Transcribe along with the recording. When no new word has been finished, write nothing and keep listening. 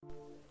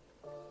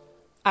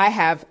I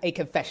have a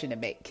confession to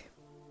make.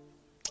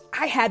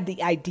 I had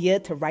the idea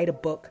to write a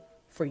book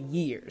for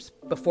years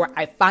before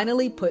I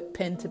finally put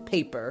pen to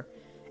paper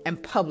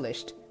and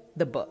published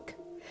the book.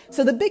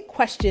 So the big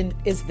question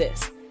is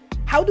this: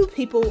 how do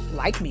people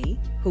like me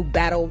who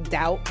battle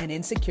doubt and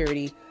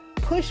insecurity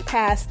push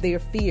past their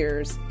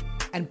fears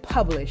and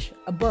publish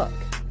a book?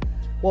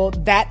 Well,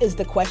 that is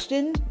the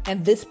question,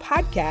 and this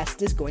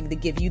podcast is going to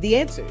give you the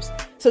answers.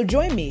 So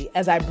join me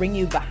as I bring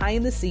you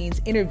behind the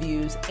scenes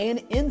interviews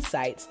and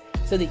insights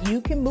so that you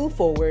can move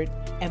forward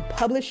and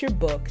publish your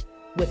book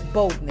with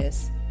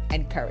boldness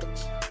and courage.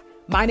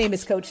 My name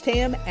is Coach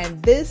Tam,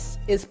 and this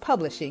is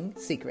Publishing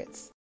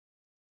Secrets.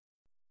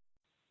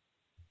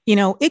 You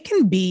know, it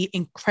can be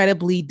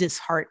incredibly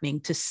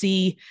disheartening to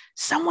see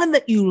someone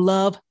that you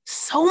love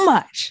so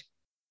much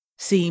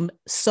seem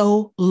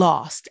so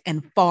lost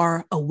and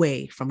far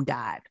away from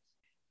God.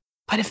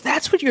 But if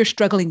that's what you're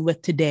struggling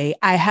with today,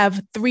 I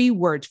have 3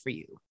 words for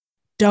you.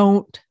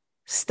 Don't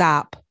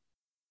stop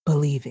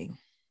believing.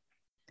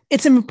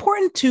 It's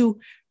important to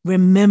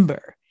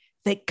remember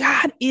that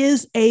God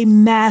is a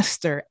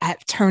master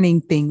at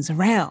turning things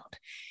around.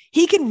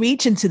 He can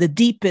reach into the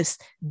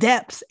deepest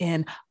depths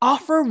and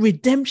offer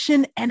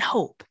redemption and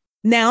hope.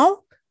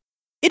 Now,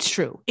 it's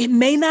true, it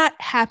may not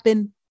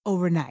happen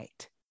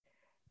overnight,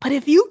 but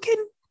if you can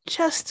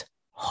just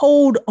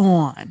hold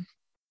on,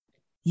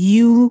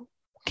 you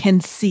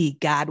can see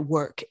God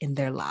work in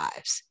their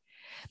lives.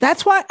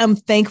 That's why I'm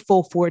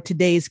thankful for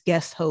today's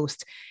guest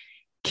host,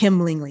 Kim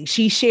Lingley.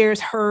 She shares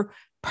her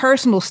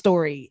personal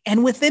story,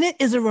 and within it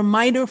is a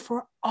reminder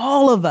for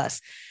all of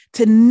us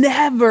to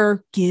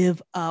never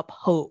give up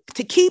hope,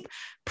 to keep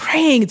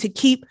praying, to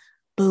keep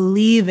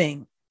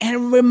believing,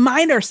 and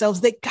remind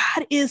ourselves that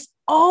God is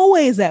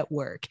always at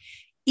work,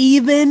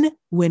 even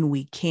when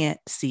we can't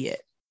see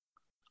it.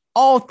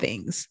 All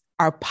things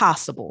are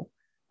possible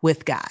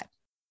with God.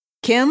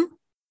 Kim,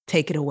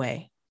 take it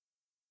away.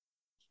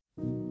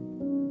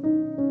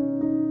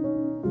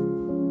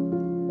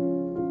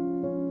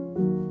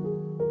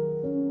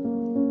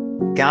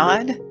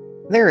 God?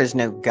 There is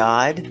no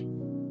God.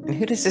 And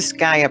who does this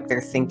guy up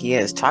there think he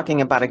is, talking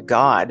about a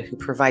God who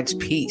provides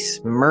peace,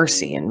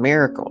 mercy, and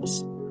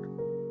miracles?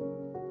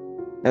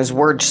 Those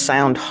words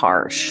sound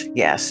harsh,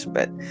 yes,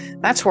 but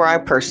that's where I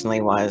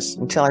personally was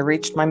until I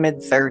reached my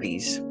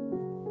mid-30s.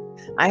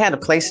 I had a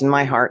place in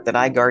my heart that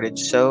I guarded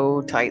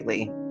so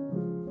tightly.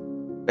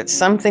 But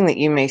something that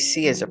you may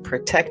see as a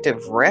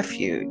protective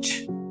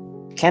refuge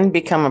can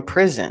become a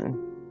prison.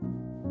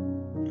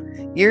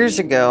 Years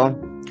ago,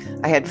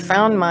 I had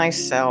found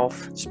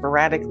myself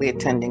sporadically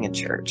attending a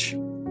church.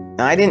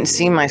 Now, I didn't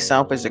see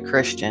myself as a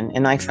Christian,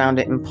 and I found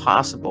it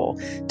impossible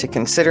to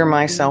consider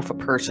myself a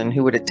person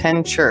who would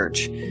attend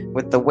church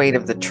with the weight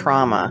of the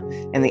trauma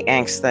and the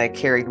angst that I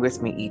carried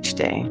with me each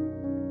day.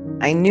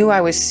 I knew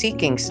I was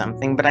seeking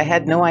something, but I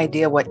had no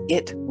idea what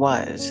it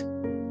was.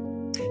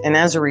 And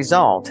as a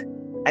result,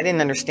 I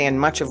didn't understand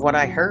much of what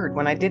I heard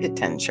when I did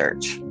attend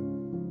church.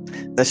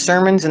 The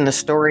sermons and the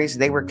stories,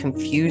 they were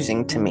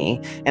confusing to me,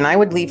 and I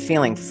would leave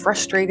feeling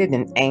frustrated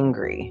and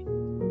angry.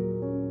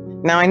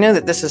 Now, I know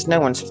that this is no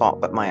one's fault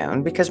but my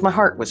own, because my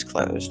heart was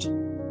closed.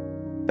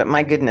 But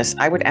my goodness,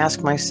 I would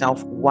ask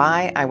myself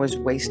why I was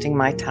wasting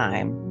my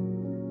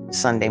time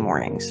Sunday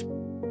mornings.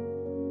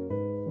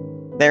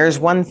 There is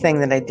one thing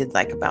that I did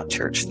like about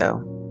church, though: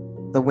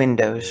 the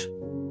windows.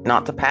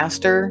 Not the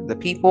pastor, the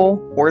people,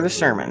 or the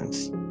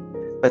sermons,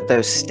 but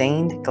those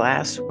stained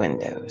glass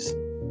windows.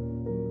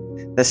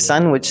 The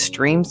sun would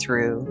stream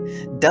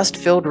through,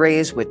 dust-filled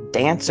rays would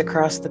dance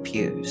across the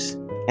pews,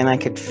 and I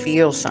could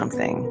feel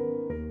something.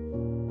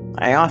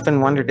 I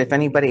often wondered if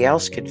anybody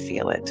else could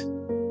feel it.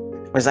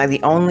 Was I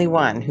the only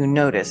one who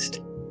noticed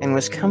and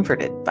was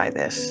comforted by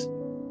this?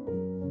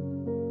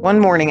 One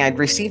morning, I'd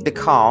received a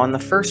call, and the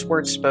first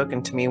words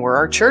spoken to me were,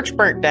 "Our church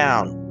burnt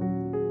down."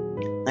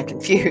 I'm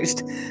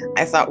confused.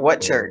 I thought,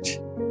 what church?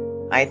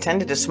 I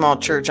attended a small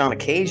church on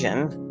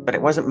occasion, but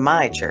it wasn't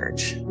my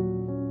church.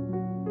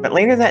 But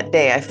later that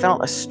day, I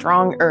felt a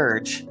strong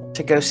urge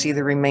to go see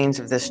the remains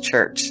of this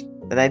church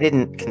that I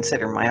didn't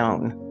consider my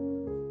own.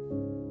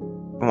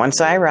 And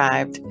once I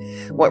arrived,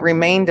 what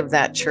remained of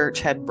that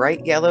church had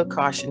bright yellow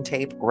caution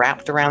tape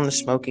wrapped around the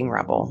smoking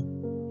rubble.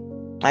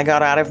 I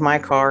got out of my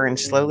car and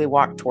slowly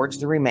walked towards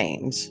the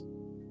remains.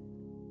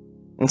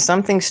 And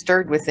something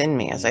stirred within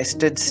me as I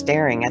stood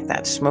staring at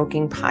that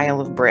smoking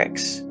pile of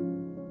bricks.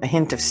 A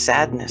hint of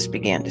sadness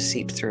began to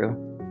seep through.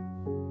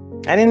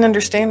 I didn't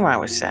understand why I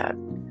was sad.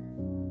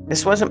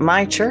 This wasn't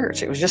my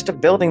church. It was just a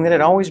building that had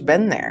always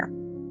been there.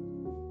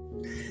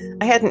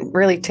 I hadn't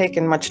really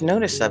taken much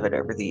notice of it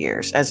over the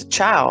years. As a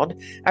child,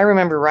 I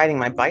remember riding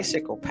my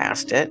bicycle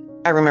past it.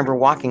 I remember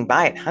walking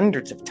by it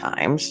hundreds of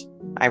times.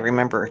 I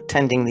remember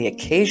attending the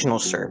occasional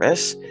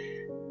service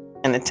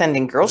and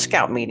attending Girl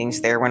Scout meetings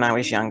there when I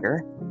was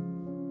younger.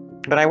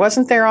 But I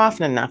wasn't there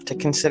often enough to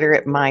consider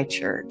it my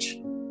church.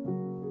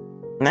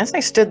 And as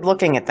I stood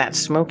looking at that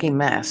smoky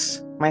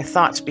mess, my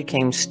thoughts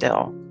became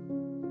still.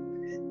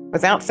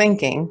 Without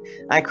thinking,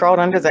 I crawled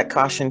under that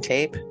caution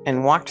tape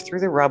and walked through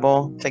the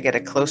rubble to get a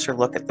closer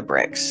look at the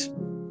bricks.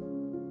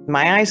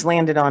 My eyes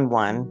landed on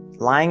one,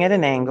 lying at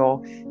an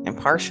angle and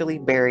partially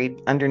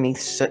buried underneath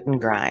soot and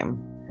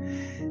grime.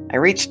 I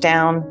reached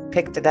down,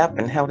 picked it up,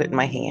 and held it in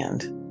my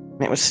hand.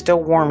 It was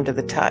still warm to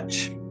the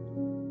touch.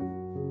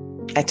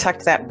 I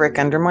tucked that brick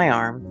under my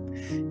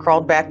arm,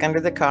 crawled back under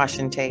the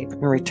caution tape,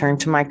 and returned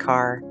to my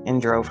car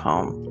and drove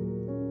home.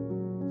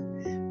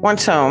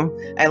 Once home,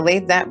 I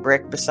laid that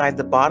brick beside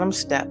the bottom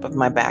step of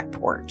my back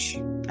porch.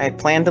 I had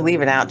planned to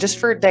leave it out just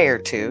for a day or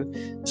two,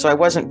 so I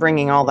wasn't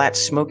bringing all that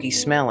smoky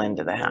smell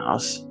into the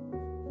house.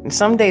 And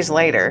some days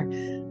later,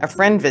 a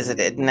friend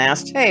visited and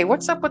asked, "Hey,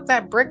 what's up with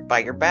that brick by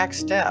your back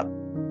step?"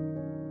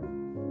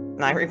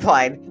 And I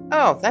replied,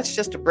 "Oh, that's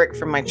just a brick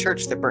from my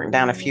church that burnt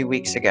down a few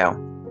weeks ago."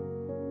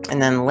 And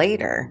then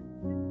later,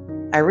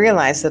 I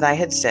realized that I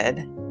had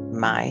said,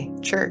 "my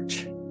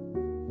church."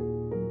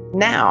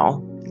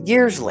 Now,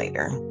 years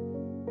later,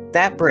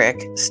 that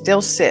brick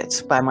still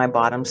sits by my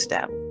bottom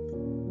step,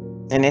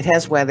 and it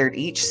has weathered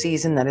each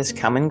season that has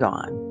come and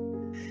gone.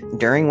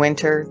 During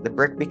winter, the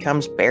brick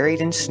becomes buried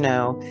in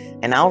snow,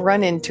 and I'll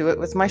run into it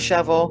with my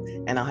shovel,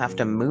 and I'll have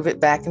to move it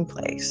back in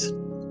place.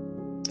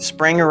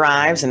 Spring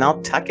arrives, and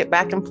I'll tuck it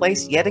back in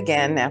place yet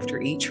again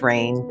after each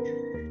rain,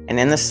 and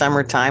in the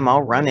summertime,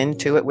 I'll run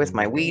into it with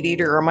my weed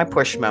eater or my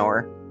push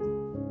mower.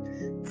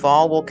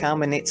 Fall will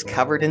come, and it's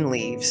covered in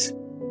leaves.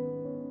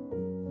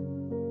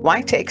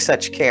 Why take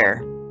such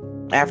care?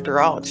 After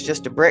all, it's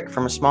just a brick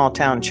from a small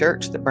town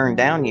church that burned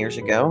down years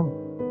ago.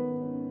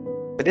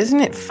 But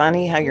isn't it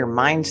funny how your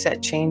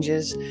mindset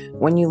changes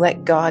when you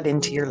let God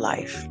into your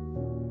life?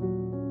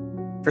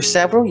 For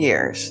several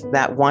years,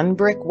 that one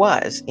brick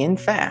was, in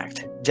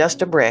fact,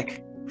 just a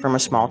brick from a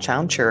small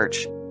town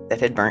church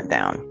that had burnt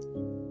down.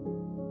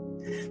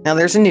 Now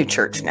there's a new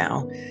church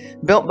now,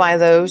 built by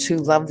those who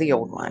love the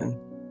old one,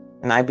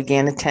 and I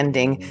began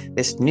attending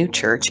this new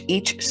church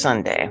each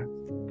Sunday.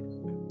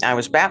 I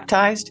was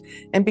baptized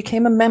and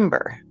became a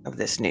member of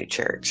this new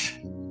church.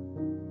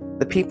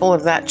 The people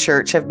of that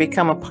church have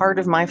become a part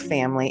of my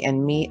family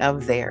and me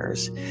of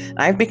theirs.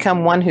 I've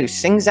become one who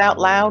sings out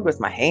loud with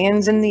my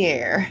hands in the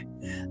air.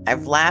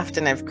 I've laughed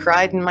and I've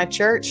cried in my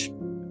church.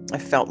 I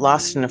felt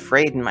lost and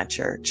afraid in my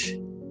church,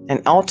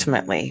 and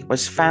ultimately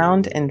was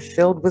found and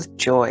filled with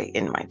joy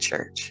in my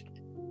church.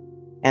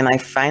 And I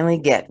finally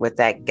get what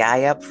that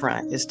guy up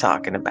front is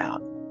talking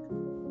about.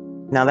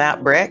 Now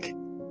that brick,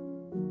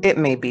 it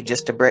may be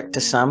just a brick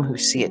to some who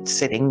see it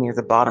sitting near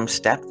the bottom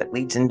step that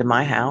leads into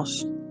my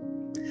house.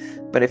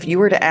 But if you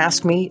were to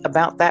ask me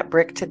about that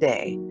brick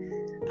today,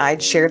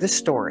 I'd share the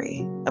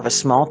story of a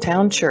small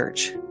town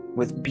church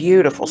with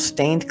beautiful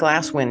stained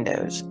glass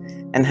windows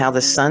and how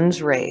the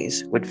sun's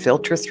rays would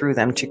filter through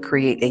them to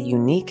create a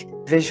unique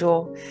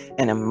visual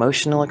and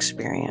emotional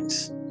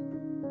experience.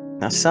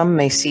 Now, some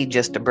may see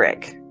just a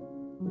brick,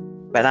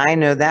 but I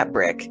know that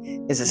brick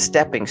is a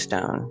stepping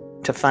stone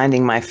to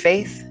finding my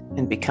faith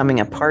and becoming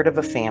a part of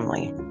a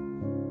family.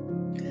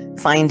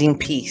 Finding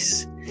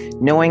peace,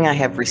 knowing I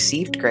have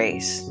received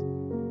grace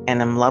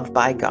and am loved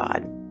by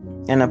God.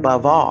 And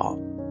above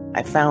all,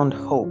 I found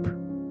hope.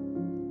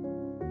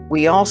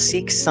 We all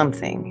seek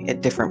something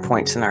at different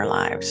points in our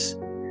lives.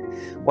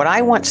 What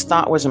I once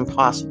thought was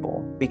impossible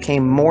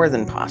became more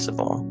than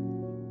possible.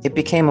 It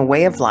became a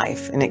way of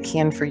life, and it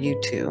can for you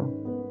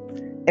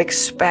too.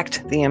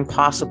 Expect the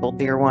impossible,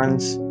 dear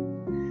ones.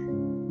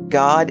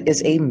 God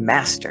is a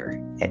master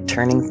at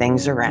turning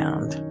things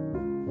around.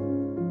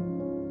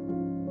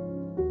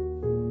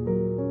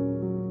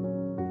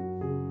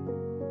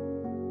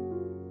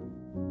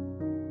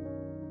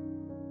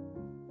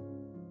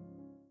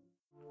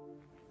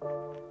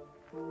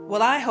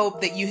 Well, I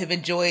hope that you have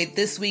enjoyed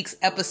this week's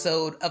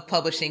episode of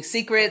Publishing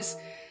Secrets,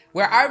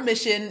 where our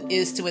mission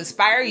is to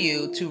inspire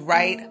you to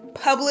write,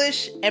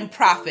 publish, and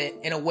profit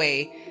in a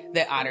way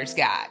that honors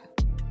God.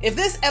 If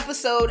this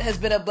episode has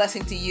been a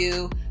blessing to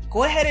you,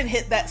 go ahead and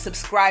hit that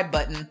subscribe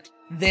button,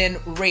 then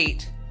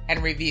rate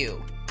and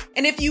review.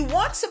 And if you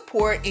want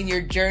support in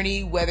your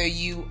journey, whether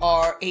you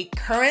are a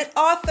current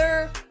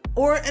author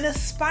or an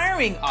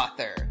aspiring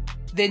author,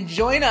 then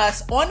join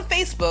us on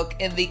Facebook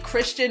in the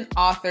Christian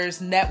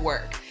Authors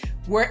Network.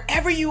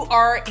 Wherever you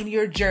are in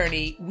your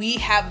journey, we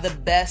have the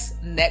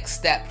best next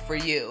step for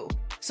you.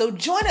 So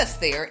join us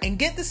there and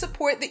get the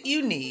support that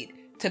you need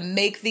to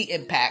make the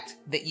impact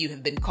that you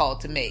have been called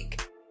to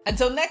make.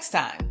 Until next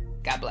time,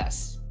 God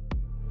bless.